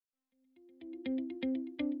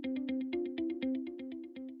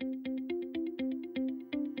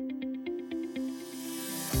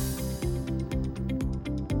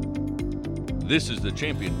This is the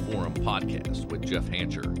Champion Forum podcast with Jeff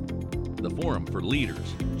Hancher, the forum for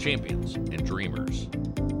leaders, champions, and dreamers.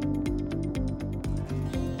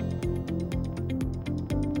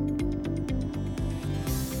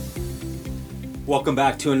 Welcome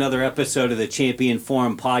back to another episode of the Champion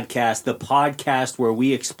Forum podcast, the podcast where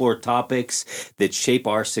we explore topics that shape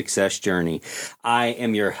our success journey. I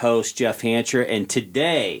am your host, Jeff Hancher, and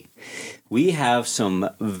today we have some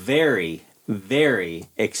very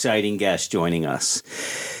exciting guests joining us.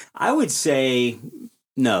 I would say,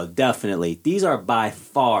 no, definitely, these are by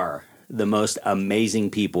far the most amazing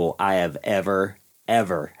people I have ever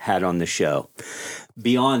had on the show.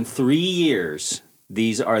 Beyond 3 years,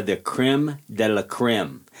 these are the creme de la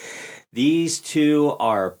creme. These two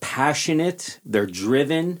are passionate, they're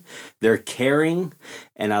driven, they're caring,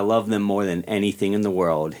 and I love them more than anything in the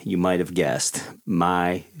world. You might have guessed,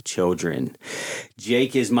 my children.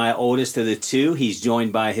 Jake is my oldest of the two. He's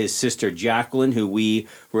joined by his sister Jacqueline, who we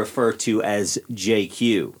refer to as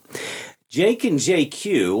JQ. Jake and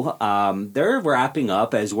JQ, they're wrapping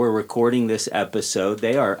up as we're recording this episode.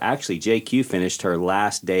 JQ finished her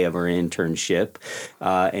last day of her internship,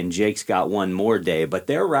 and Jake's got one more day, but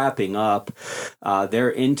they're wrapping up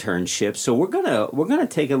their internship. So we're gonna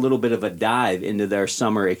take a little bit of a dive into their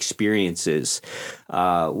summer experiences.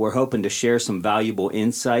 We're hoping to share some valuable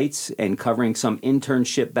insights and covering some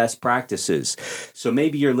internship best practices. So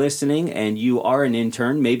maybe you're listening and you are an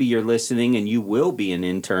intern. Maybe you're listening and you will be an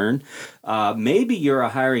intern. Maybe you're a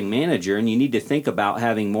hiring manager and you need to think about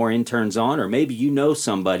having more interns on, or maybe you know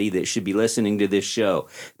somebody that should be listening to this show.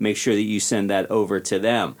 Make sure that you send that over to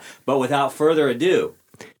them. But without further ado,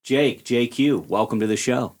 Jake, JQ, welcome to the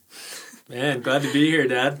show. Man, glad to be here,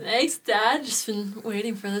 Dad. Thanks, Dad. Just been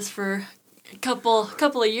waiting for this for a couple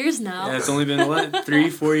of years now. Yeah, it's only been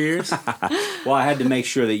 3-4 years. Well, I had to make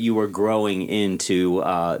sure that you were growing into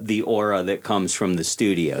the aura that comes from the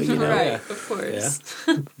studio, you know? Right, of course.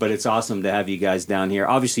 Yeah. But it's awesome to have you guys down here.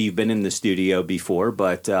 Obviously, you've been in the studio before,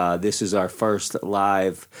 but this is our first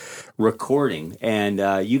live recording.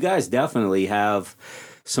 And you guys definitely have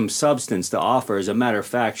some substance to offer. As a matter of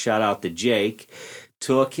fact, shout out to Jake.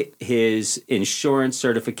 Took his insurance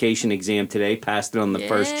certification exam today, passed it on the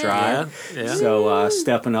first try. Yeah. So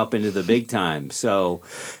stepping up into the big time. So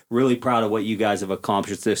really proud of what you guys have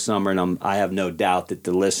accomplished this summer, and I have no doubt that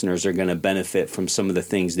the listeners are going to benefit from some of the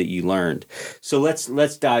things that you learned. So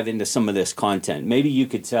let's dive into some of this content. Maybe you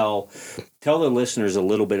could tell the listeners a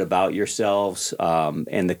little bit about yourselves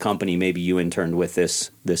and the company maybe you interned with this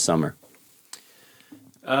summer.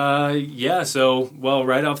 So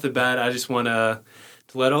right off the bat, I just want to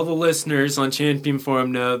let all the listeners on Champion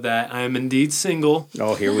Forum know that I am indeed single.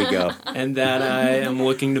 Oh, here we go. And that I am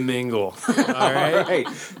looking to mingle. All right? All right.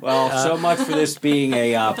 Well, so much for this being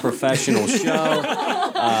a professional show.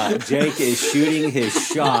 Jake is shooting his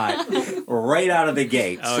shot right out of the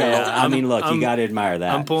gate. Oh, so, yeah. You got to admire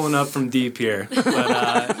that. I'm pulling up from deep here.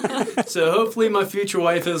 But, so hopefully my future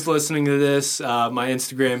wife is listening to this. My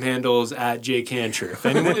Instagram handle is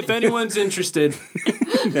 @JakeHancher. If anyone's interested.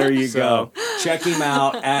 There you go. Check him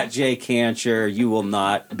out @Jake Hancher. You will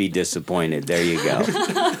not be disappointed. There you go.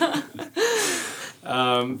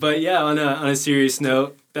 But yeah, on a serious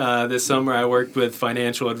note, this summer I worked with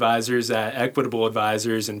financial advisors at Equitable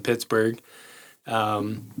Advisors in Pittsburgh.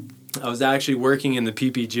 I was actually working in the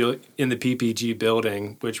PPG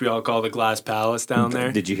building, which we all call the Glass Palace down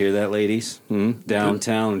there. Did you hear that, ladies?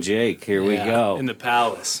 Downtown Jake. Here we go. In the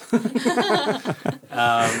Palace.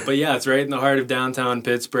 But yeah, it's right in the heart of downtown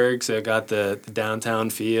Pittsburgh, so it got the downtown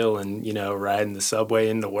feel and, riding the subway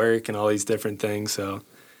into work and all these different things. So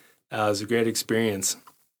it was a great experience.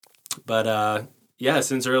 But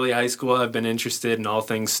since early high school, I've been interested in all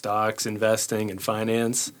things stocks, investing, and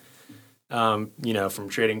finance. From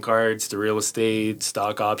trading cards to real estate,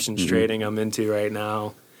 stock options trading I'm into right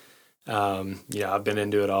now. I've been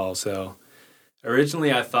into it all. So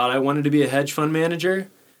originally I thought I wanted to be a hedge fund manager.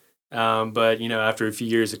 But after a few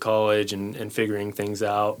years of college and figuring things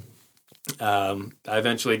out, I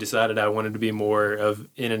eventually decided I wanted to be more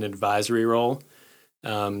in an advisory role.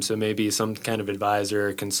 So maybe some kind of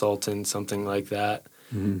advisor, consultant, something like that.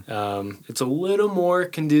 It's a little more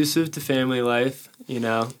conducive to family life,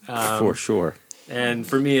 For sure. And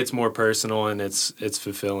for me, it's more personal and it's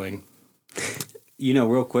fulfilling.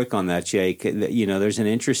 Real quick on that, Jake, there's an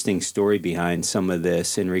interesting story behind some of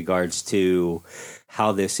this in regards to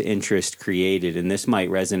how this interest created, and this might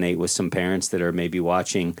resonate with some parents that are maybe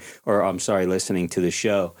listening to the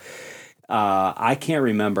show. I can't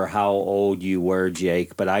remember how old you were,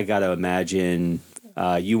 Jake, but I got to imagine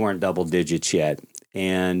you weren't double digits yet.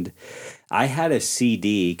 And I had a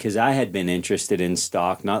CD because I had been interested in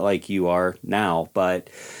stock, not like you are now, but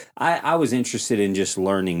I was interested in just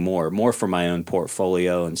learning more for my own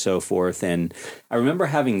portfolio and so forth. And I remember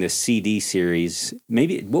having this CD series.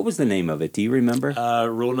 Maybe, what was the name of it? Do you remember?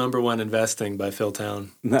 Rule Number 1 Investing by Phil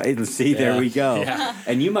Town. See, there we go. Yeah.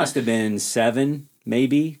 And you must have been 7,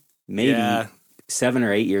 maybe. Yeah. 7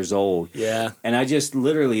 or 8 years old. Yeah. And I just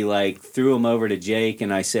literally threw them over to Jake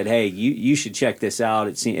and I said, hey, you should check this out.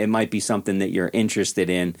 It might be something that you're interested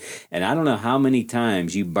in. And I don't know how many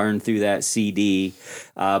times you burned through that CD.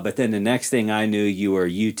 But then the next thing I knew, you were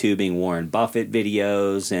YouTubing Warren Buffett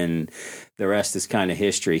videos, and the rest is kind of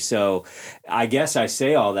history. So I guess I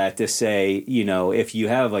say all that to say, if you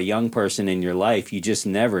have a young person in your life, you just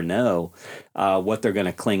never know what they're going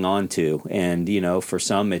to cling on to. And, for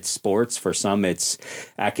some it's sports, for some it's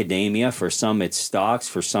academia, for some it's stocks,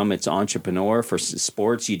 for some it's entrepreneur, for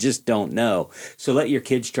sports, you just don't know. So let your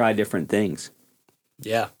kids try different things.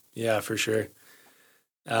 Yeah, for sure.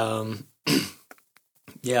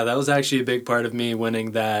 Yeah, that was actually a big part of me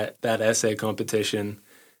winning that essay competition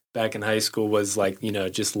back in high school, was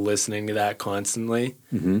just listening to that constantly.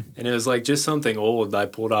 Mm-hmm. And it was just something old I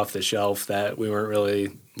pulled off the shelf that we weren't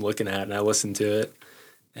really looking at, and I listened to it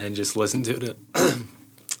and just listened to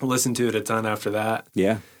it a ton after that.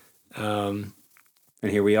 Yeah. And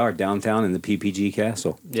here we are downtown in the PPG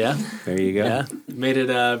Castle. Yeah. There you go. Yeah. Made it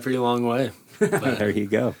a pretty long way. But, there you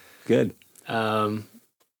go. Good.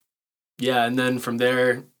 Yeah, and then from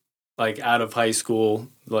there, out of high school,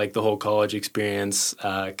 the whole college experience,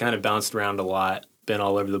 kind of bounced around a lot, been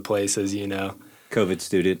all over the place, as you know. COVID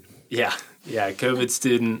student. Yeah, COVID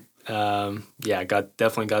student.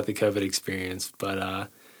 Definitely got the COVID experience. But,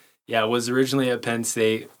 I was originally at Penn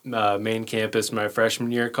State, main campus, my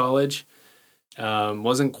freshman year of college.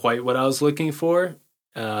 Wasn't quite what I was looking for,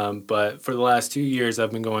 but for the last 2 years,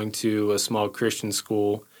 I've been going to a small Christian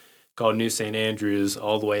school called New St. Andrews,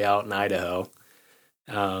 all the way out in Idaho.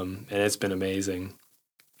 And it's been amazing.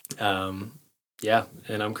 And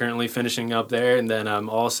I'm currently finishing up there, and then I'm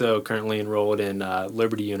also currently enrolled in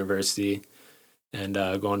Liberty University and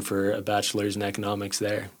going for a bachelor's in economics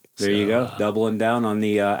there. There you go, doubling down on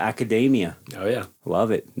the academia. Oh, yeah.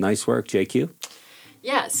 Love it. Nice work, JQ.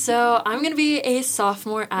 Yeah, so I'm going to be a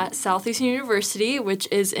sophomore at Southeastern University, which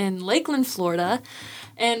is in Lakeland, Florida.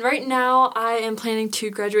 And right now, I am planning to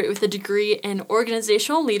graduate with a degree in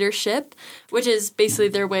organizational leadership, which is basically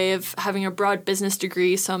their way of having a broad business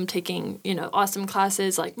degree. So I'm taking, awesome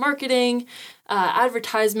classes like marketing,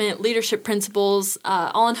 advertisement, leadership principles,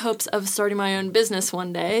 all in hopes of starting my own business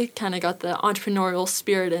one day. Kind of got the entrepreneurial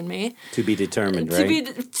spirit in me. To be determined, right?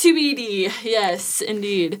 TBD, yes,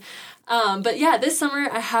 indeed. But this summer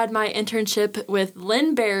I had my internship with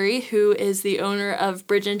Lynn Berry, who is the owner of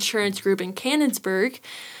Bridge Insurance Group in Canonsburg.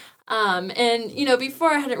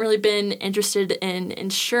 Before I hadn't really been interested in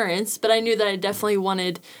insurance, but I knew that I definitely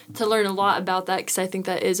wanted to learn a lot about that because I think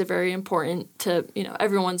that is a very important to,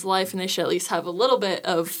 everyone's life, and they should at least have a little bit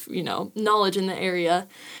of, knowledge in the area.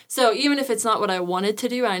 So even if it's not what I wanted to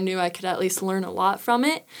do, I knew I could at least learn a lot from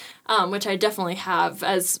it, which I definitely have.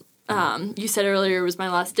 As you said earlier, it was my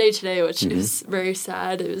last day today, which is very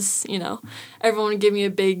sad. It was, everyone would give me a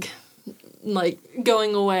big,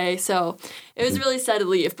 going away. So it was really sad to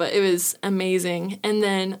leave, but it was amazing. And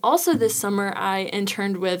then also this summer, I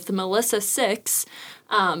interned with Melissa Six,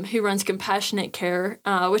 who runs Compassionate Care,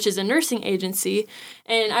 which is a nursing agency.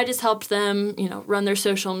 And I just helped them, run their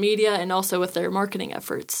social media and also with their marketing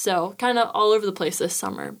efforts. So kind of all over the place this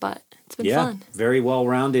summer, but it's been fun. Very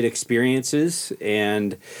well-rounded experiences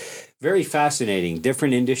and very fascinating.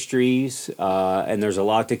 Different industries, and there's a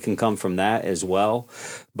lot that can come from that as well.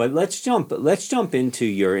 But let's jump into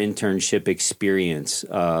your internship experience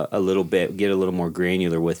a little bit. Get a little more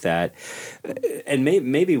granular with that, and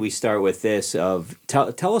maybe we start with this.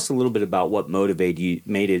 Tell us a little bit about what motivated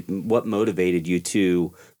you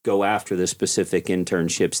to go after the specific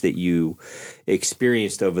internships that you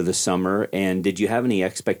experienced over the summer, and did you have any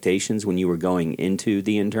expectations when you were going into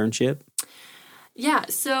the internship? Yeah,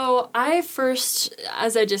 so I first,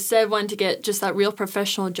 as I just said, wanted to get just that real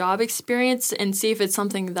professional job experience and see if it's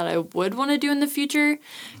something that I would want to do in the future.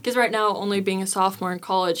 Because right now, only being a sophomore in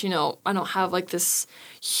college, I don't have this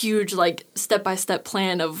huge step-by-step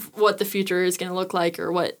plan of what the future is going to look like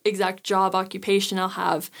or what exact job occupation I'll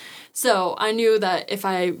have. So I knew that if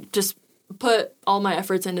I just put all my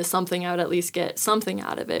efforts into something, I would at least get something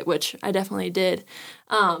out of it, which I definitely did.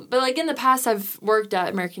 But in the past, I've worked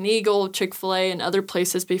at American Eagle, Chick-fil-A, and other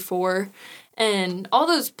places before, and all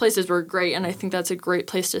those places were great, and I think that's a great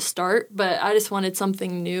place to start, but I just wanted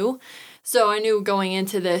something new. So I knew going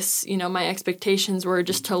into this, my expectations were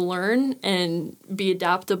just to learn and be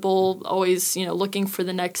adaptable, always, looking for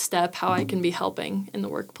the next step, how I can be helping in the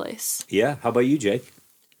workplace. Yeah. How about you, Jake?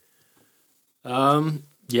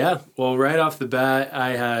 Yeah. Well, right off the bat,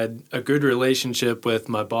 I had a good relationship with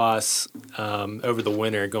my boss over the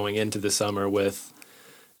winter going into the summer with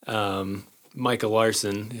Micah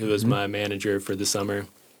Larson, who was my manager for the summer.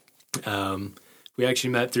 We actually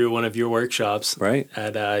met through one of your workshops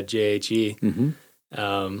at JHE.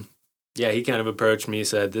 Yeah, he kind of approached me,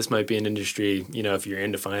 said, this might be an industry, if you're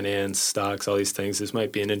into finance, stocks, all these things, this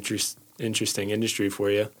might be an interesting industry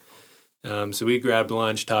for you. So we grabbed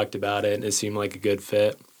lunch, talked about it, and it seemed like a good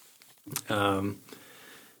fit. And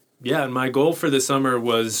my goal for the summer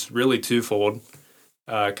was really twofold,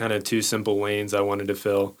 kind of two simple lanes I wanted to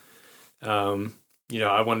fill. I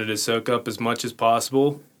wanted to soak up as much as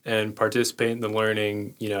possible and participate in the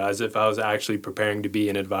learning, as if I was actually preparing to be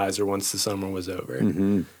an advisor once the summer was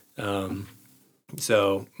over.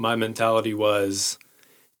 So my mentality was,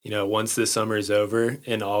 once the summer is over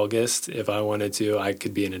in August, if I wanted to, I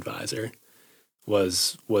could be an advisor,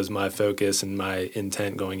 was my focus and my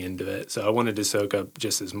intent going into it. So I wanted to soak up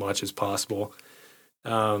just as much as possible.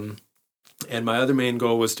 And my other main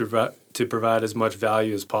goal was to provide as much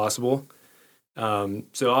value as possible.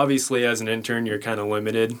 So obviously as an intern, you're kind of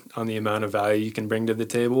limited on the amount of value you can bring to the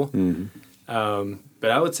table. But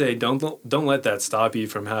I would say don't let that stop you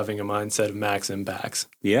from having a mindset of max impact.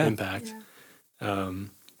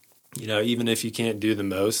 Even if you can't do the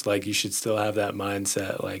most, like you should still have that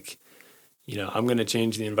mindset, like, I'm going to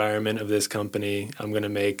change the environment of this company. I'm going to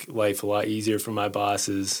make life a lot easier for my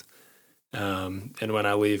bosses. And when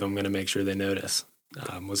I leave, I'm going to make sure they notice.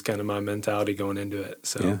 Was kind of my mentality going into it.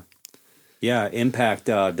 So. Yeah, impact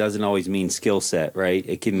doesn't always mean skill set, right?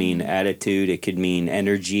 It could mean attitude, it could mean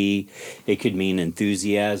energy, it could mean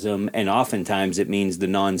enthusiasm, and oftentimes it means the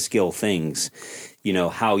non-skill things.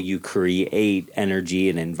 How you create energy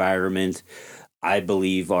and environment, I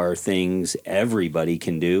believe, are things everybody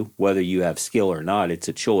can do, whether you have skill or not. It's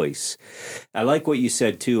a choice. I like what you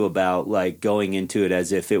said, too, about like going into it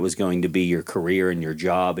as if it was going to be your career and your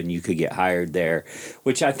job and you could get hired there,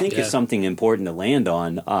 which I think is something important to land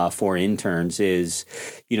on for interns is,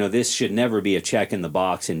 this should never be a check in the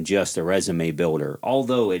box and just a resume builder.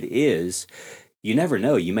 Although it is, you never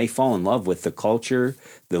know. You may fall in love with the culture,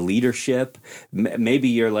 the leadership. Maybe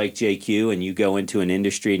you're like JQ and you go into an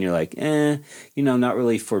industry and you're like, not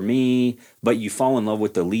really for me. But you fall in love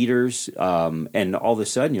with the leaders, and all of a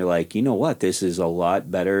sudden you're like, you know what? This is a lot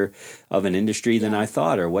better of an industry than I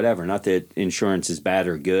thought, or whatever. Not that insurance is bad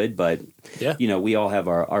or good, but we all have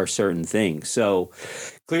our certain things. So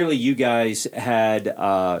clearly, you guys had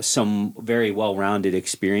some very well-rounded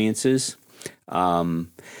experiences.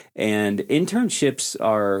 And internships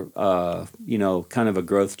are, kind of a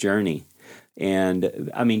growth journey.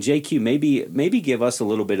 And I mean, JQ, maybe give us a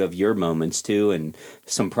little bit of your moments too, and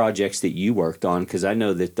some projects that you worked on, because I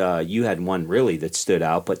know that you had one really that stood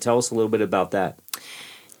out. But tell us a little bit about that.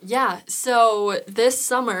 Yeah, so this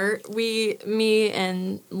summer, me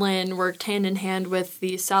and Lynn worked hand in hand with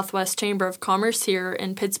the Southwest Chamber of Commerce here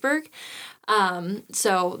in Pittsburgh.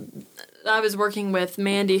 So I was working with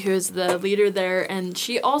Mandy, who is the leader there, and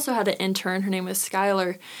she also had an intern. Her name was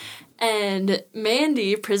Skylar. And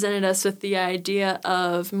Mandy presented us with the idea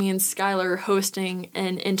of me and Skylar hosting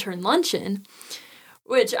an intern luncheon,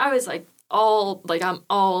 which I was I'm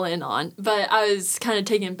all in on. But I was kind of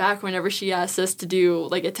taken back whenever she asked us to do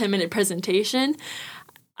like a 10-minute presentation.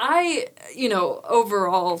 I,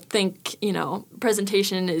 overall think,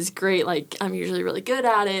 presentation is great. Like, I'm usually really good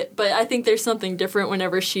at it. But I think there's something different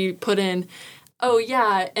whenever she put in, oh,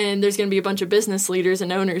 yeah, and there's going to be a bunch of business leaders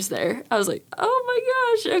and owners there. I was like, oh,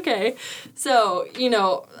 my gosh, okay. So,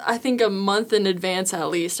 I think a month in advance at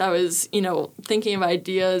least, I was, thinking of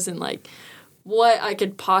ideas and, like, what I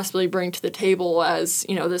could possibly bring to the table as,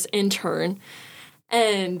 this intern.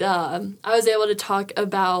 And I was able to talk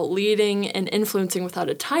about leading and influencing without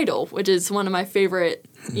a title, which is one of my favorite,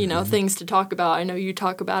 things to talk about. I know you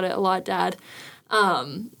talk about it a lot, Dad.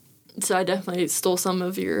 So I definitely stole some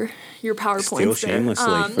of your PowerPoints. Steal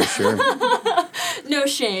shamelessly, for sure. No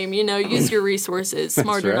shame, use your resources,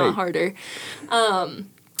 smarter, not harder.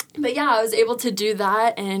 But yeah, I was able to do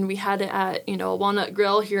that, and we had it at, Walnut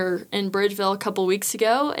Grill here in Bridgeville a couple weeks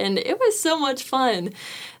ago, and it was so much fun.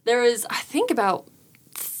 There was, I think, about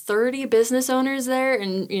 30 business owners there,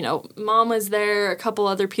 and, Mom was there, a couple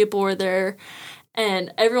other people were there,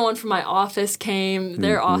 And everyone from my office came.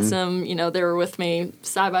 They're awesome. You know, they were with me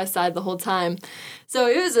side by side the whole time. So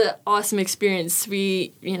it was an awesome experience.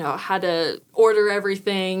 We, you know, had to order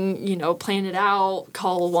everything, you know, plan it out,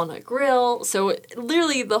 call Walnut Grill. So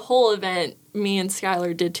literally the whole event, me and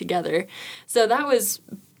Skylar did together. So that was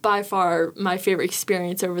by far my favorite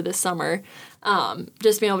experience over the summer.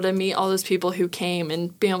 Just being able to meet all those people who came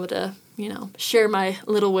and being able to, you know, share my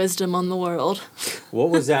little wisdom on the world. What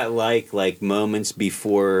was that like moments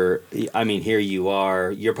before? I mean, here you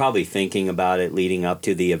are, you're probably thinking about it leading up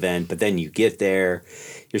to the event, but then you get there,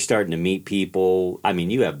 you're starting to meet people. I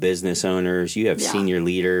mean, you have business owners, you have senior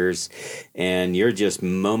leaders, and you're just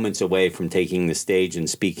moments away from taking the stage and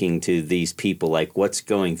speaking to these people. Like, what's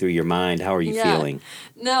going through your mind? How are you feeling?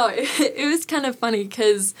 No, it was kind of funny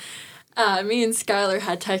because me and Skylar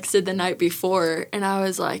had texted the night before, and I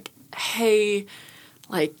was like, hey,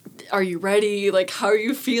 like, are you ready? Like, how are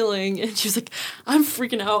you feeling? And she was like, I'm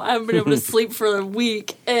freaking out. I haven't been able to sleep for a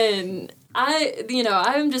week. And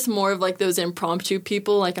I'm just more of like those impromptu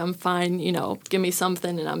people. Like, I'm fine, you know, give me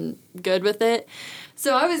something and I'm good with it.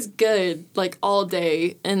 So I was good like all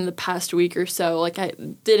day in the past week or so. Like, I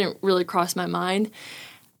didn't really cross my mind.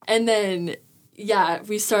 And then,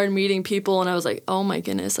 we started meeting people and I was like, oh my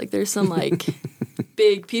goodness, like there's some like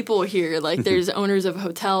big people here. Like there's owners of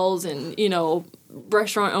hotels and, you know,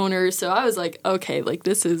 restaurant owners. So I was like, okay, like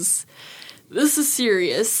this is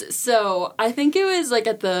serious. So I think it was like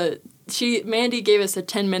Mandy gave us a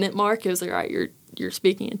 10-minute mark. It was like, all right, you're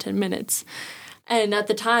speaking in 10 minutes. And at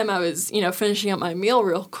the time I was, you know, finishing up my meal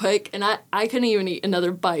real quick and I couldn't even eat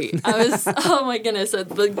another bite. I was, oh my goodness,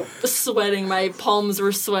 like sweating. My palms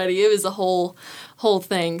were sweaty. It was a whole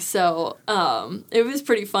thing. So it was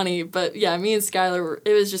pretty funny. But yeah, me and Skylar,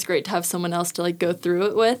 it was just great to have someone else to like go through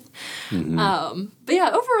it with. But yeah,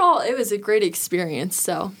 overall, it was a great experience.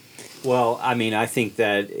 So. Well, I mean, I think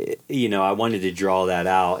that, you know, I wanted to draw that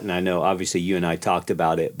out. And I know obviously you and I talked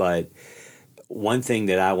about it, but one thing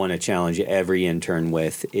that I want to challenge every intern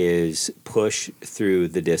with is push through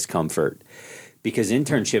the discomfort, because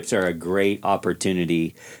internships are a great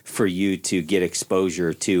opportunity for you to get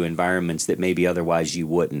exposure to environments that maybe otherwise you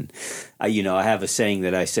wouldn't. I have a saying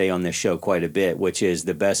that I say on this show quite a bit, which is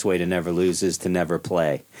the best way to never lose is to never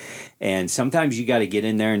play. And sometimes you got to get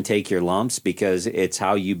in there and take your lumps because it's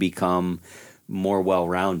how you become more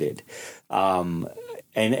well-rounded.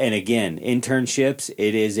 And again, internships,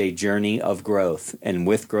 it is a journey of growth. And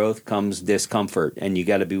with growth comes discomfort. And you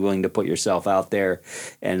got to be willing to put yourself out there.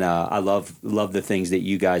 And I love the things that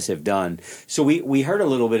you guys have done. So we heard a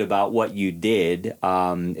little bit about what you did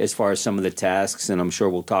as far as some of the tasks, and I'm sure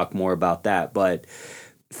we'll talk more about that. But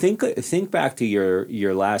think back to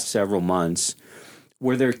your last several months.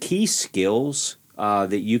 Were there key skills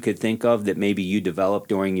that you could think of that maybe you developed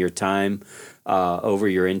during your time over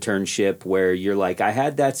your internship where you're like, I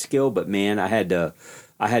had that skill, but man, I had to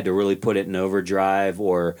really put it in overdrive,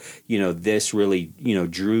 or, you know, this really, you know,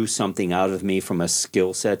 drew something out of me from a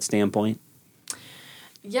skill set standpoint?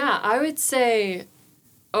 Yeah, I would say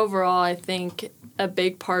overall, I think a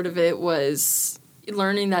big part of it was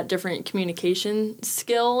learning that different communication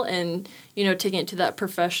skill and, you know, taking it to that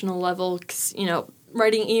professional level, 'cause, you know,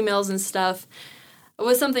 writing emails and stuff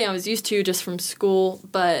was something I was used to just from school,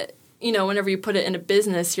 but you know, whenever you put it in a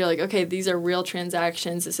business, you're like, okay, these are real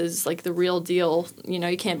transactions. This is like the real deal. You know,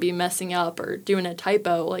 you can't be messing up or doing a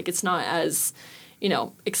typo. Like, it's not as, you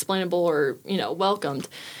know, explainable or, you know, welcomed.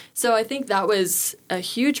 So I think that was a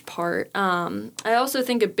huge part. I also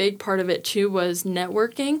think a big part of it, too, was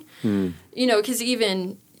networking. You know, because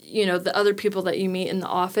even, you know, the other people that you meet in the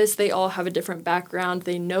office, they all have a different background.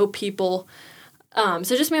 They know people. So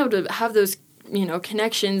just being able to have those, you know,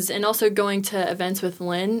 connections, and also going to events with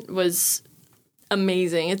Lynn was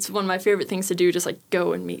amazing. It's one of my favorite things to do, just like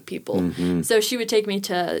go and meet people. So she would take me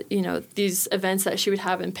to, you know, these events that she would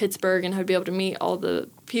have in Pittsburgh, and I'd be able to meet all the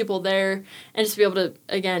people there and just be able to,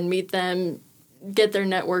 again, meet them, get their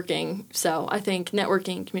networking. So I think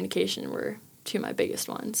networking and communication were two of my biggest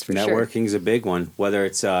ones, for sure. Networking's a big one, whether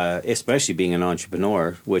it's especially being an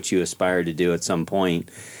entrepreneur, which you aspire to do at some point.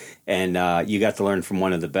 And you got to learn from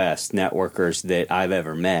one of the best networkers that I've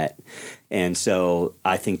ever met. And so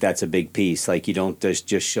I think that's a big piece. Like, you don't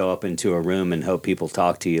just show up into a room and hope people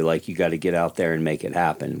talk to you. Like, you got to get out there and make it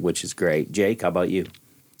happen, which is great. Jake, how about you?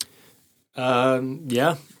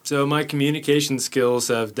 Yeah. So my communication skills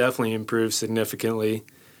have definitely improved significantly.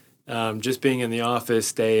 Just being in the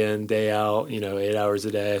office day in, day out, you know, 8 hours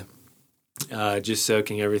a day, just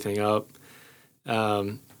soaking everything up.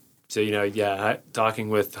 So, you know, talking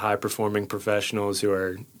with high-performing professionals who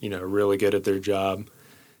are, you know, really good at their job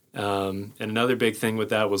And another big thing with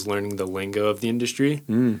that was learning the lingo of the industry.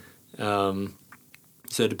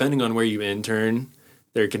 So depending on where you intern,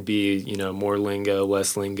 there could be, you know, more lingo,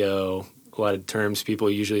 less lingo, a lot of terms people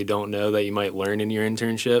usually don't know that you might learn in your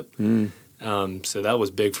internship. So that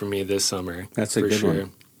was big for me this summer. That's a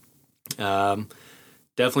good one.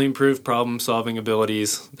 Definitely improved problem-solving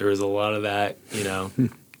abilities. There was a lot of that, you know.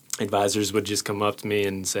 Advisors would just come up to me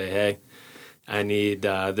and say, hey, I need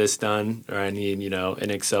this done, or I need, you know,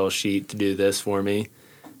 an Excel sheet to do this for me.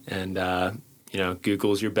 And, you know,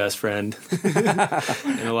 Google's your best friend in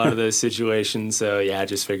a lot of those situations. So, yeah,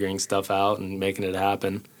 just figuring stuff out and making it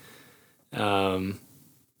happen.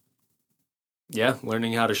 Yeah,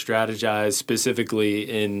 learning how to strategize specifically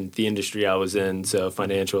in the industry I was in, so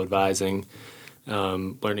financial advising,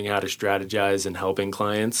 learning how to strategize and helping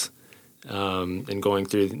clients, and going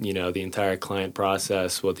through, you know, the entire client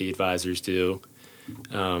process, what the advisors do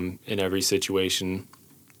in every situation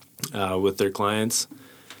with their clients.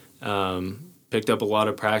 Picked up a lot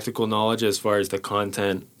of practical knowledge as far as the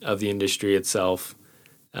content of the industry itself.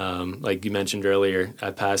 Like you mentioned earlier,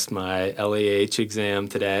 I passed my LAH exam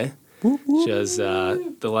today, which is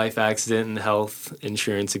the life accident and health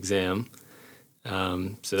insurance exam.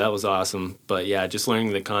 So that was awesome. But yeah, just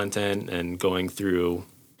learning the content and going through,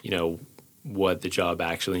 you know, what the job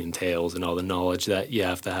actually entails and all the knowledge that you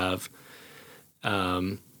have to have.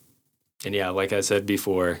 And yeah, like I said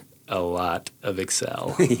before, a lot of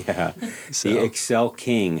Excel. Yeah. So. The Excel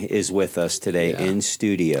King is with us today in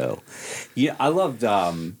studio. Yeah, I loved,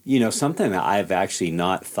 you know, something that I've actually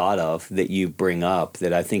not thought of that you bring up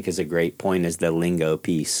that I think is a great point is the lingo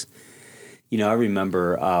piece. You know, I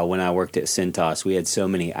remember when I worked at Cintas, we had so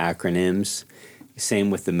many acronyms. Same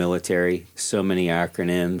with the military, so many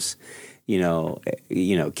acronyms. You know,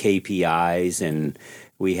 KPIs, and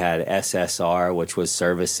we had SSR, which was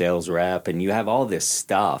service sales rep, and you have all this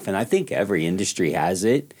stuff. And I think every industry has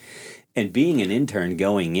it. And being an intern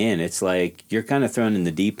going in, it's like you're kind of thrown in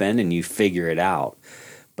the deep end and you figure it out.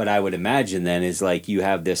 But I would imagine then is like you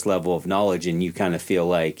have this level of knowledge and you kind of feel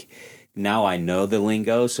like now I know the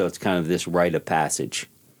lingo, so it's kind of this rite of passage.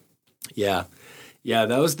 Yeah. Yeah,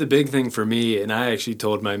 that was the big thing for me. And I actually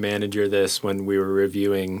told my manager this when we were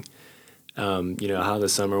reviewing you know, how the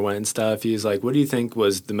summer went and stuff. He was like, what do you think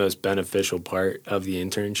was the most beneficial part of the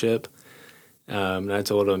internship? And I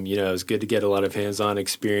told him, you know, it was good to get a lot of hands-on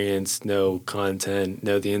experience, know content,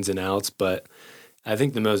 know the ins and outs. But I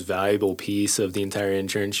think the most valuable piece of the entire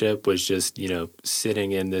internship was just, you know,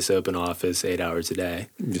 sitting in this open office 8 hours a day.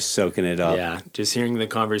 Just soaking it up. Yeah, just hearing the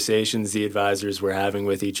conversations the advisors were having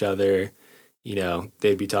with each other. You know,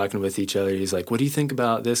 they'd be talking with each other. He's like, what do you think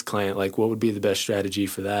about this client? Like, what would be the best strategy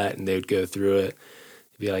for that? And they would go through it.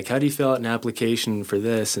 He'd be like, how do you fill out an application for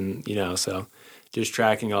this? And, you know, so just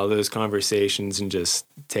tracking all those conversations and just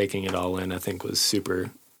taking it all in, I think was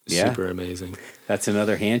super amazing. That's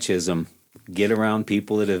another Hanchism. Get around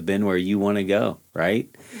people that have been where you want to go, right?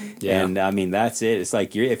 Yeah. And, I mean, that's it. It's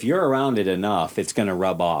like if you're around it enough, it's going to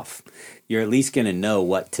rub off. You're at least going to know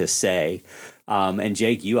what to say. And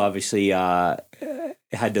Jake, you obviously had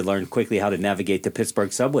to learn quickly how to navigate the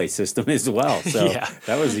Pittsburgh subway system as well. So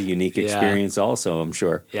that was a unique experience also, I'm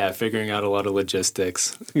sure. Yeah, figuring out a lot of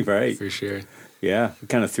logistics. Right. For sure. Yeah, it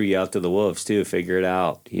kind of threw you out to the wolves too, figure it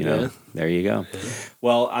out, you know. There you go. Yeah.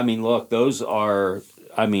 Well, I mean, look, those are,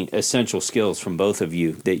 essential skills from both of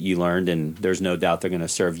you that you learned, and there's no doubt they're going to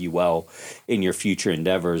serve you well in your future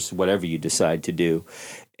endeavors, whatever you decide to do.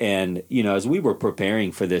 And, you know, as we were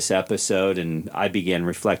preparing for this episode and I began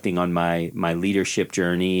reflecting on my leadership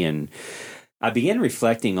journey, and I began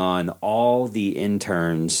reflecting on all the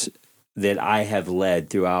interns that I have led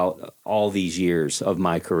throughout all these years of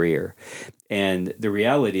my career. And the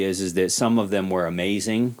reality is that some of them were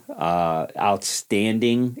amazing,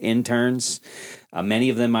 outstanding interns. Many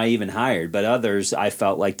of them I even hired, but others I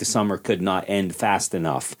felt like the summer could not end fast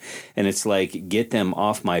enough. And it's like, get them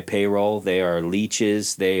off my payroll. They are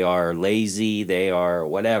leeches. They are lazy. They are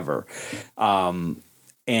whatever. And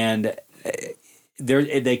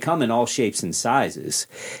they come in all shapes and sizes.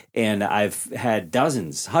 And I've had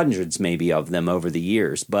dozens, hundreds maybe of them over the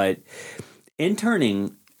years. But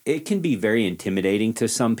interning, it can be very intimidating to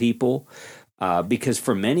some people. Because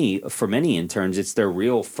for many interns, it's their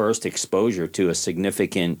real first exposure to a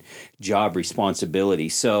significant job responsibility.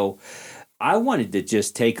 So I wanted to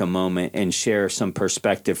just take a moment and share some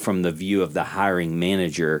perspective from the view of the hiring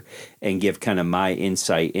manager and give kind of my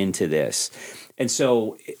insight into this. And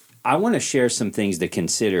so I want to share some things to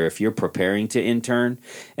consider if you're preparing to intern,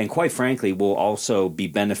 and quite frankly, will also be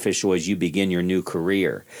beneficial as you begin your new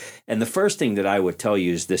career. And the first thing that I would tell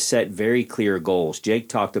you is to set very clear goals. Jake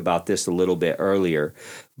talked about this a little bit earlier,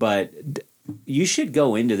 but you should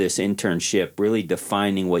go into this internship really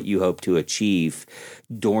defining what you hope to achieve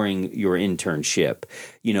during your internship.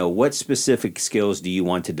 What specific skills do you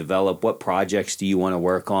want to develop? What projects do you want to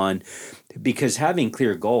work on? Because having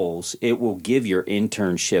clear goals, it will give your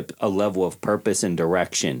internship a level of purpose and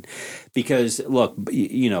direction. Because look,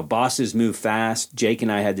 bosses move fast. Jake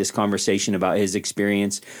and I had this conversation about his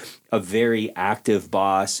experience. A very active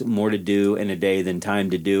boss, more to do in a day than time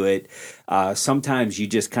to do it. Sometimes you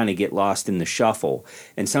just kind of get lost in the shuffle,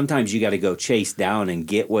 and sometimes you got to go chase down and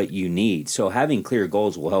get what you need. So having clear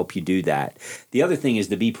goals will help you do that. The other thing is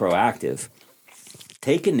to be proactive.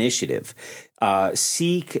 Take initiative.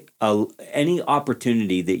 Seek any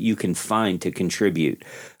opportunity that you can find to contribute.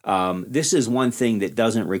 This is one thing that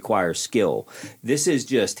doesn't require skill. This is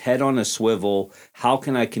just head on a swivel. How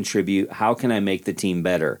can I contribute? How can I make the team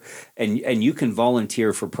better? And you can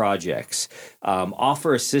volunteer for projects.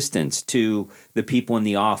 Offer assistance to the people in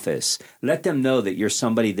the office. Let them know that you're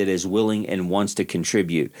somebody that is willing and wants to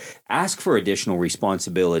contribute. Ask for additional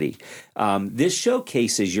responsibility. This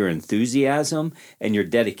showcases your enthusiasm and your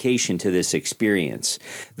dedication to this experience.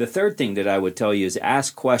 The third thing that I would tell you is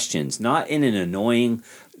ask questions, not in an annoying,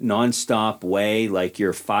 nonstop way like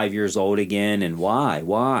you're 5 years old again and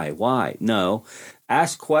why? No,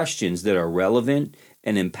 ask questions that are relevant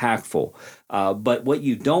and impactful. But what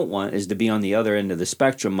you don't want is to be on the other end of the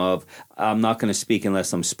spectrum of, I'm not going to speak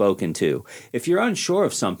unless I'm spoken to. If you're unsure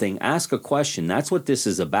of something, ask a question. That's what this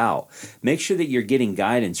is about. Make sure that you're getting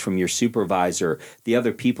guidance from your supervisor, the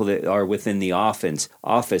other people that are within the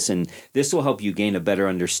office, and this will help you gain a better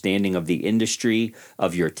understanding of the industry,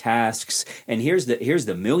 of your tasks. And here's the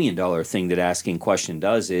 $1 million thing that asking question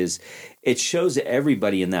does is, it shows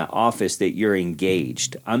everybody in that office that you're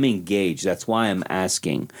engaged. I'm engaged. That's why I'm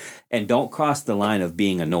asking. And don't cross the line of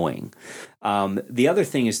being annoying. The other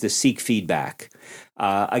thing is to seek feedback.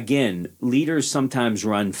 Again, leaders sometimes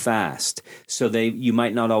run fast, so you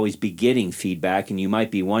might not always be getting feedback, and you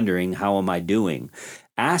might be wondering, how am I doing?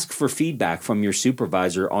 Ask for feedback from your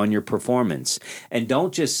supervisor on your performance. And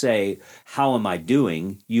don't just say, how am I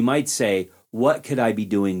doing? You might say, what could I be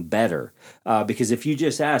doing better? Because if you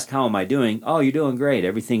just ask, how am I doing? Oh, you're doing great.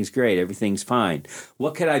 Everything's fine.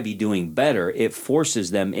 What could I be doing better? It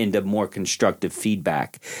forces them into more constructive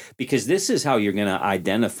feedback, because this is how you're going to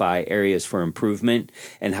identify areas for improvement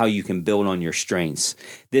and how you can build on your strengths.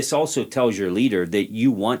 This also tells your leader that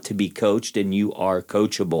you want to be coached and you are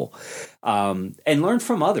coachable. And learn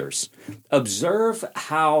from others. Observe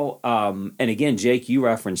how, and again, Jake, you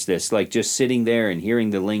referenced this, like just sitting there and hearing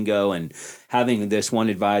the lingo and having this one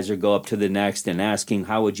advisor go up to the next and asking,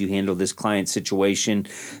 how would you handle this client situation?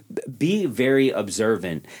 Be very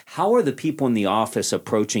observant. How are the people in the office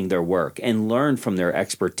approaching their work, and learn from their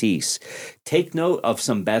expertise? Take note of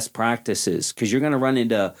some best practices, because you're going to run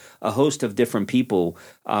into a host of different people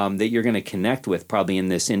that you're going to connect with probably in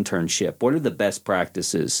this internship. What are the best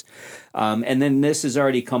practices? And then this has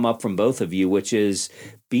already come up from both of you, which is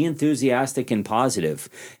be enthusiastic and positive.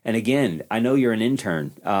 And again, I know you're an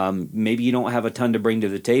intern. Maybe you don't have a ton to bring to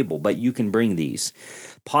the table, but you can bring these.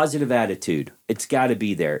 Positive attitude. It's got to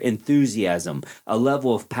be there. Enthusiasm, a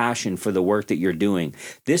level of passion for the work that you're doing.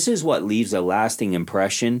 This is what leaves a lasting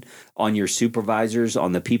impression on your supervisors,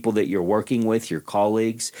 on the people that you're working with, your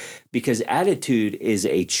colleagues, because attitude is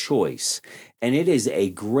a choice. And it is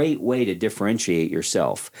a great way to differentiate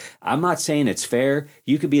yourself. I'm not saying it's fair.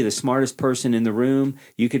 You could be the smartest person in the room.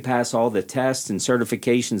 You could pass all the tests and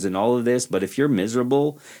certifications and all of this. But if you're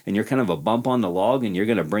miserable and you're kind of a bump on the log and you're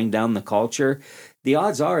going to bring down the culture, the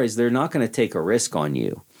odds are is they're not going to take a risk on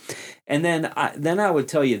you. And then I would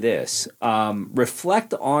tell you this,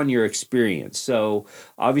 reflect on your experience. So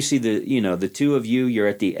obviously the two of you, you're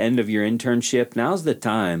at the end of your internship. Now's the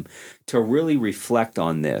time to really reflect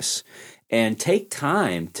on this. And take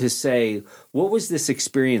time to say, what was this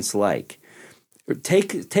experience like?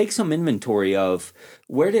 Take some inventory of,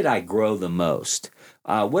 where did I grow the most?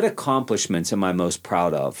 What accomplishments am I most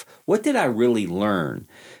proud of? What did I really learn?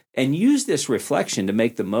 And use this reflection to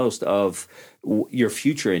make the most of your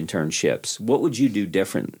future internships. What would you do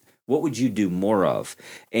different? What would you do more of?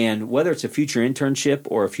 And whether it's a future internship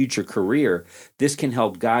or a future career, this can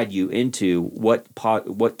help guide you into what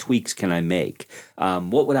tweaks can I make?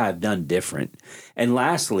 What would I have done different? And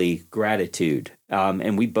lastly, gratitude.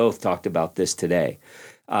 And we both talked about this today.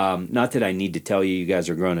 Not that I need to tell you guys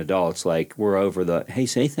are grown adults. Like, we're over the, hey,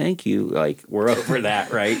 say thank you. Like, we're over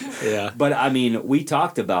that, right? Yeah. But, I mean, we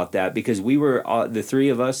talked about that because we were,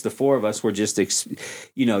 the four of us were just,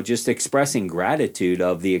 just expressing gratitude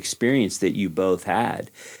of the experience that you both had.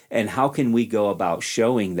 And how can we go about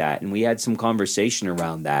showing that? And we had some conversation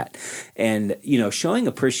around that. And, showing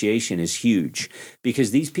appreciation is huge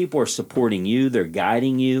because these people are supporting you. They're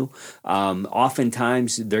guiding you.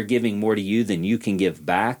 Oftentimes, they're giving more to you than you can give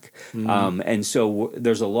back. And so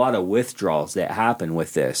there's a lot of withdrawals that happen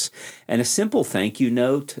with this. And a simple thank you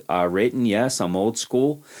note written, yes, I'm old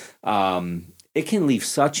school. It can leave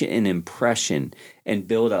such an impression and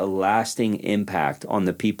build a lasting impact on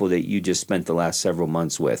the people that you just spent the last several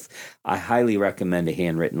months with. I highly recommend a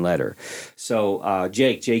handwritten letter. So,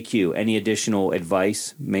 JQ, any additional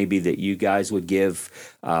advice maybe that you guys would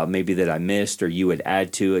give, maybe that I missed or you would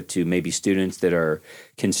add to it to maybe students that are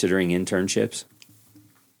considering internships?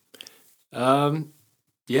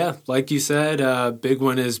 Yeah, like you said, big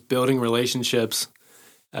one is building relationships.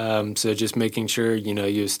 So just making sure,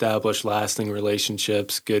 you establish lasting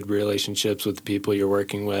relationships, good relationships with the people you're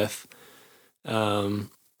working with. Another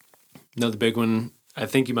big one, I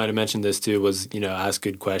think you might have mentioned this too, was, ask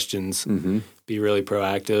good questions, be really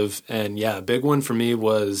proactive. And yeah, a big one for me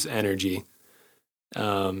was energy.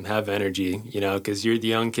 Have energy, because you're the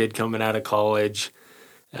young kid coming out of college.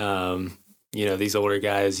 These older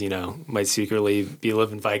guys, might secretly be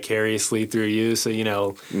living vicariously through you. So,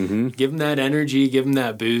 give them that energy, give them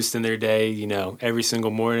that boost in their day, every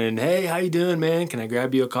single morning. Hey, how you doing, man? Can I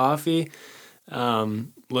grab you a coffee?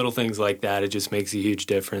 Little things like that. It just makes a huge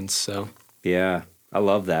difference. So, yeah, I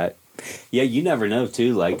love that. Yeah, you never know,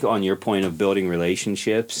 too, like on your point of building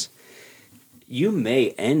relationships, you may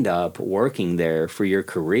end up working there for your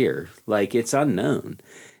career. Like, it's unknown.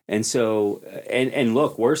 And so, and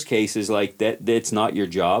look, worst case is like that's not your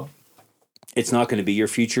job. It's not going to be your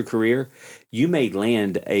future career. You may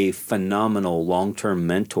land a phenomenal long-term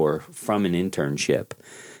mentor from an internship.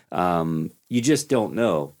 You just don't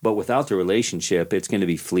know. But without the relationship, it's going to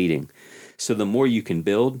be fleeting. So the more you can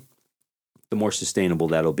build, the more sustainable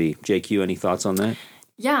that'll be. JQ, any thoughts on that?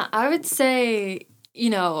 Yeah, I would say,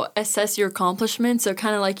 assess your accomplishments. So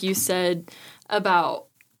kind of like you said about,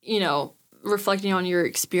 reflecting on your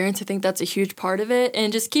experience. I think that's a huge part of it.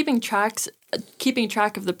 And just keeping track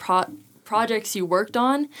of the projects you worked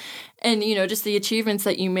on and, just the achievements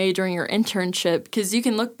that you made during your internship. Because you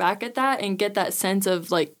can look back at that and get that sense of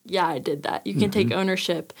like, yeah, I did that. You can take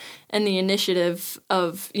ownership and the initiative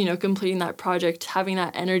of, completing that project, having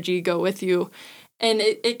that energy go with you. And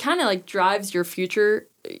it kind of like drives your future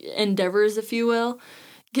endeavors, if you will.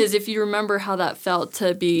 Because if you remember how that felt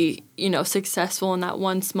to be, successful in that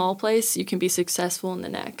one small place, you can be successful in the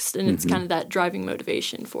next. And it's kind of that driving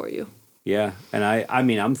motivation for you. Yeah. And I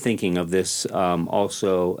mean, I'm thinking of this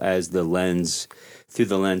also as through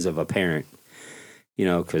the lens of a parent,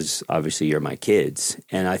 because obviously you're my kids.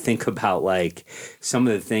 And I think about like some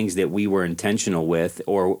of the things that we were intentional with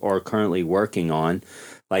or currently working on.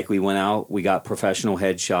 Like we went out, we got professional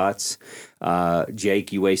headshots.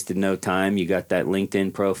 Jake, you wasted no time. You got that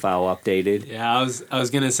LinkedIn profile updated. Yeah, I was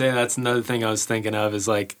gonna say that's another thing I was thinking of is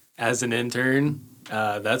like as an intern,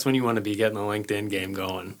 that's when you want to be getting the LinkedIn game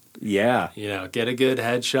going. Yeah, get a good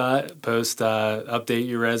headshot, post, update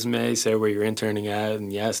your resume, say where you're interning at,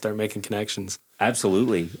 and start making connections.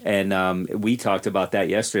 Absolutely, and we talked about that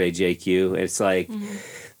yesterday, JQ. It's like.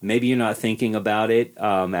 Maybe you're not thinking about it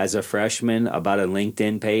as a freshman about a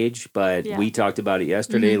LinkedIn page, but we talked about it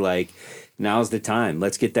yesterday. Like, now's the time.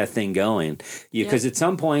 Let's get that thing going. Because at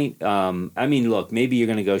some point, look, maybe you're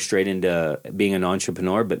going to go straight into being an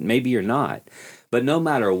entrepreneur, but maybe you're not. But no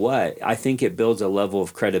matter what, I think it builds a level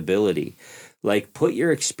of credibility. Like, put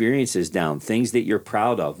your experiences down, things that you're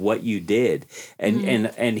proud of, what you did.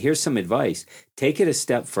 And here's some advice. Take it a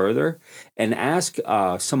step further and ask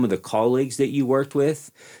some of the colleagues that you worked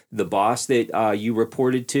with, the boss that you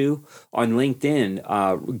reported to on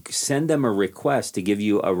LinkedIn, send them a request to give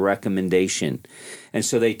you a recommendation. And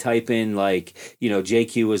so they type in like,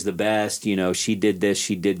 JQ was the best, she did this,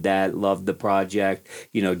 she did that, loved the project,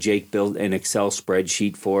 Jake built an Excel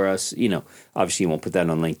spreadsheet for us, obviously you won't put that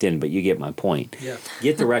on LinkedIn, but you get my point. Yeah.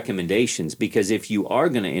 Get the recommendations because if you are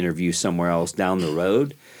going to interview somewhere else down the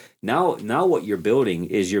road, now what you're building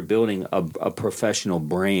is a professional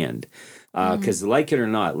brand. Because like it or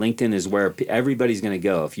not, LinkedIn is where everybody's going to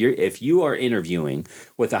go. If you are interviewing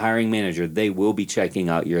with a hiring manager, they will be checking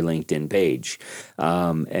out your LinkedIn page.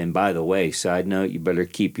 And by the way, side note, you better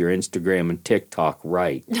keep your Instagram and TikTok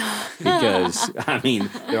right, because I mean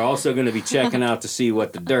they're also going to be checking out to see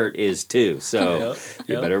what the dirt is too. So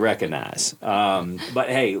you better recognize. But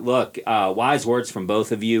hey, look, wise words from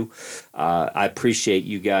both of you. I appreciate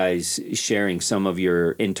you guys sharing some of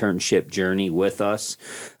your internship journey with us.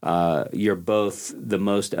 You're both the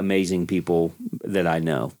most amazing people that I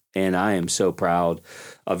know, and I am so proud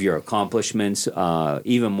of your accomplishments.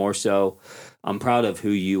 Even more so, I'm proud of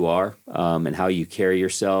who you are and how you carry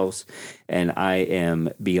yourselves, and I am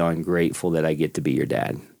beyond grateful that I get to be your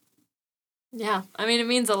dad. Yeah, I mean, it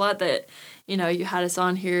means a lot that, you had us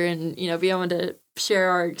on here and, be able to share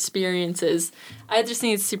our experiences. I just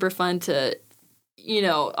think it's super fun to,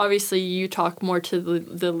 obviously you talk more to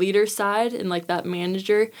the leader side and like that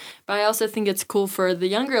manager, but I also think it's cool for the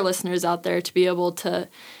younger listeners out there to be able to,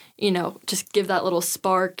 just give that little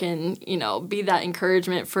spark and, be that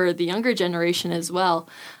encouragement for the younger generation as well.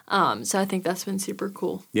 So I think that's been super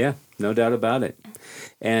cool. Yeah, no doubt about it.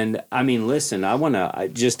 And I mean, listen, I want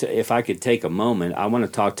to if I could take a moment, I want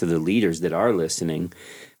to talk to the leaders that are listening,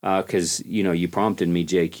 because, you prompted me,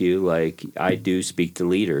 JQ, like I do speak to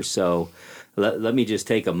leaders. So let me just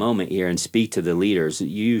take a moment here and speak to the leaders.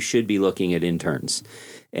 You should be looking at interns.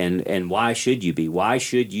 And why should you be? Why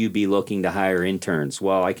should you be looking to hire interns?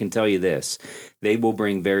 Well, I can tell you this. They will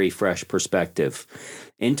bring very fresh perspective.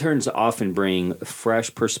 Interns often bring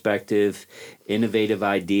fresh perspective, innovative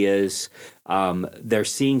ideas. They're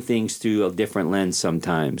seeing things through a different lens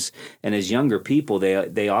sometimes. And as younger people,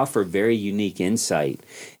 they offer very unique insight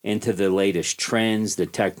into the latest trends, the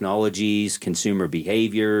technologies, consumer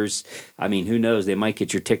behaviors. I mean, who knows? They might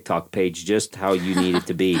get your TikTok page just how you need it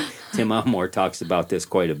to be. Tim Elmore talks about this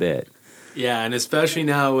quite a bit. Yeah, and especially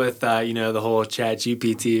now with the whole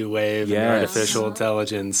ChatGPT wave and artificial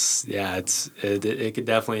intelligence, it could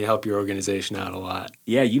definitely help your organization out a lot.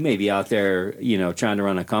 Yeah, you may be out there, trying to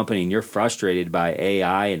run a company and you're frustrated by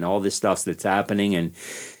AI and all this stuff that's happening, and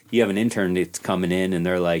you have an intern that's coming in and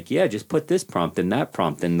they're like, yeah, just put this prompt and that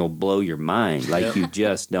prompt and they'll blow your mind. Like you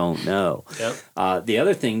just don't know. The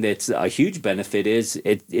other thing that's a huge benefit is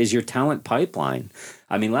your talent pipeline.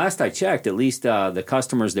 I mean, last I checked, at least the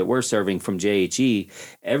customers that we're serving from JHE,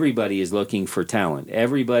 everybody is looking for talent.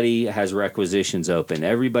 Everybody has requisitions open.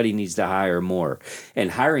 Everybody needs to hire more.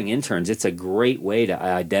 And hiring interns, it's a great way to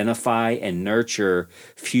identify and nurture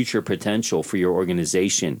future potential for your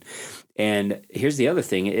organization. And here's the other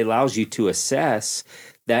thing. It allows you to assess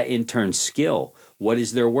that intern's skill. What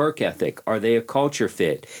is their work ethic? Are they a culture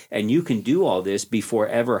fit? And you can do all this before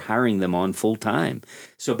ever hiring them on full time.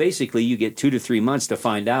 So basically, you get 2 to 3 months to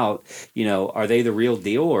find out, are they the real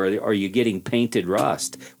deal or are you getting painted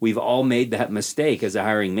rust? We've all made that mistake as a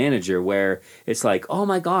hiring manager where it's like, oh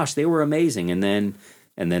my gosh, they were amazing. And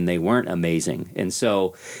then they weren't amazing. And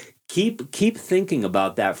so Keep thinking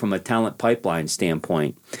about that from a talent pipeline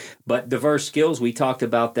standpoint. But diverse skills, we talked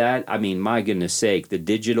about that. I mean, my goodness sake, the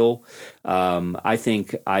digital, I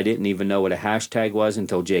think I didn't even know what a hashtag was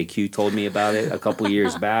until JQ told me about it a couple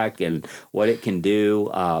years back and what it can do.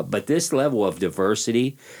 But this level of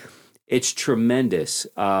diversity, it's tremendous.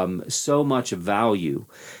 So much value.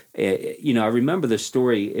 I remember the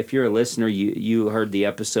story. If you're a listener, you heard the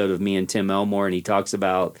episode of me and Tim Elmore, and he talks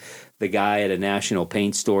about the guy at a national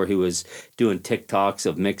paint store who was doing TikToks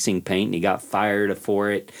of mixing paint, and he got fired for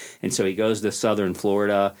it. And so he goes to Southern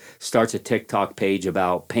Florida, starts a TikTok page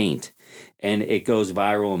about paint, and it goes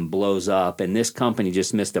viral and blows up. And this company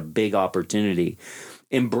just missed a big opportunity.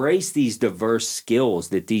 Embrace these diverse skills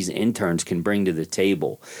that these interns can bring to the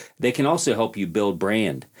table. They can also help you build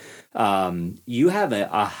brand. You have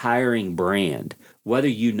a hiring brand, whether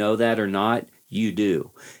you know that or not. You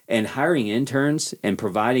do. And hiring interns and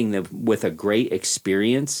providing them with a great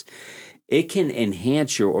experience, it can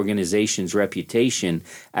enhance your organization's reputation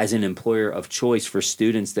as an employer of choice for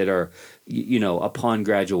students that are, upon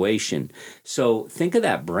graduation. So think of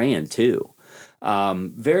that brand too.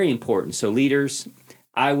 Very important. So leaders,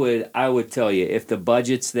 I would tell you, if the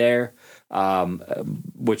budget's there,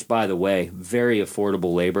 which by the way, very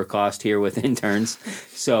affordable labor cost here with interns.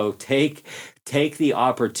 So take the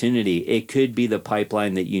opportunity. It could be the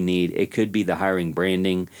pipeline that you need. It could be the hiring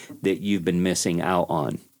branding that you've been missing out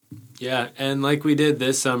on. Yeah, and like we did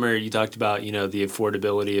this summer, you talked about, the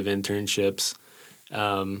affordability of internships.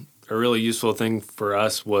 A really useful thing for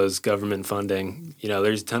us was government funding.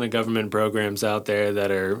 There's a ton of government programs out there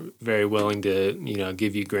that are very willing to,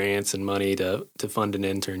 give you grants and money to fund an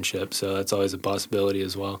internship. So that's always a possibility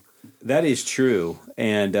as well. That is true.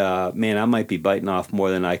 And man, I might be biting off more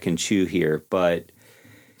than I can chew here. But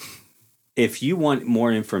if you want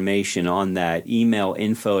more information on that, email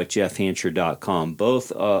info@jeffhancher.com.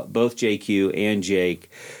 Both JQ and Jake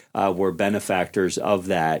were benefactors of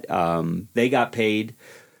that. They got paid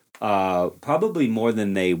probably more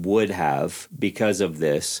than they would have because of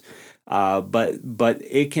this. But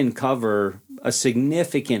it can cover a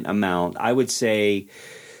significant amount. I would say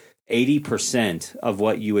 80% of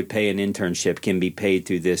what you would pay an internship can be paid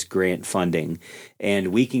through this grant funding.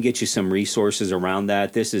 And we can get you some resources around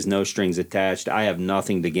that. This is no strings attached. I have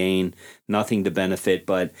nothing to gain, nothing to benefit,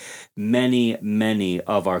 but many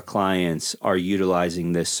of our clients are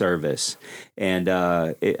utilizing this service. And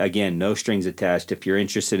again, no strings attached. If you're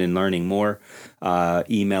interested in learning more,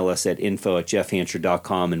 email us at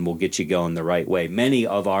info@jeffhancher.com and we'll get you going the right way. Many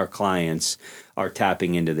of our clients are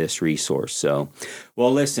tapping into this resource. So,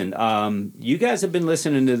 well, listen, you guys have been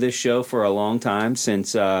listening to this show for a long time,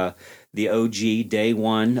 since the OG day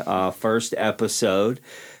one, first episode.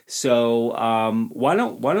 So why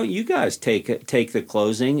don't you guys take the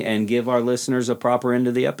closing and give our listeners a proper end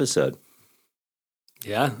of the episode?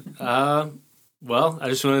 Yeah. Well, I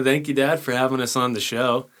just want to thank you, Dad, for having us on the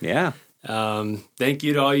show. Yeah. Thank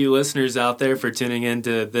you to all you listeners out there for tuning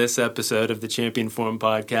into this episode of the Champion Forum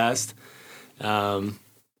podcast.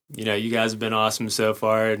 You guys have been awesome so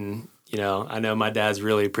far, and I know my dad's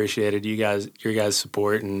really appreciated your guys'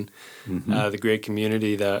 support and the great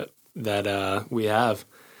community that we have.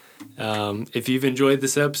 If you've enjoyed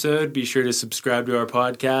this episode, be sure to subscribe to our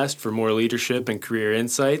podcast for more leadership and career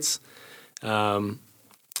insights.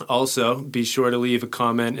 Also, be sure to leave a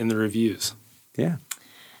comment in the reviews. Yeah.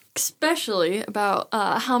 Especially about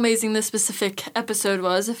how amazing this specific episode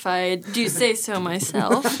was, if I do say so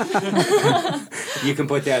myself. You can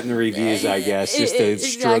put that in the reviews, I guess, just to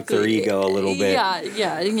stroke their ego a little bit.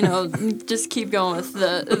 Yeah, just keep going with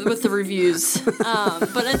the reviews.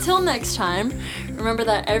 But until next time, remember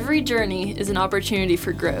that every journey is an opportunity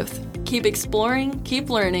for growth. Keep exploring, keep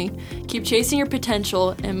learning, keep chasing your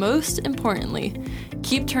potential, and most importantly,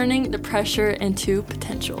 keep turning the pressure into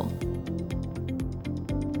potential.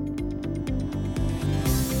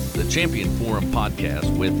 The Champion Forum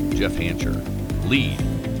podcast with Jeff Hancher. Lead,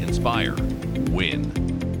 inspire, win.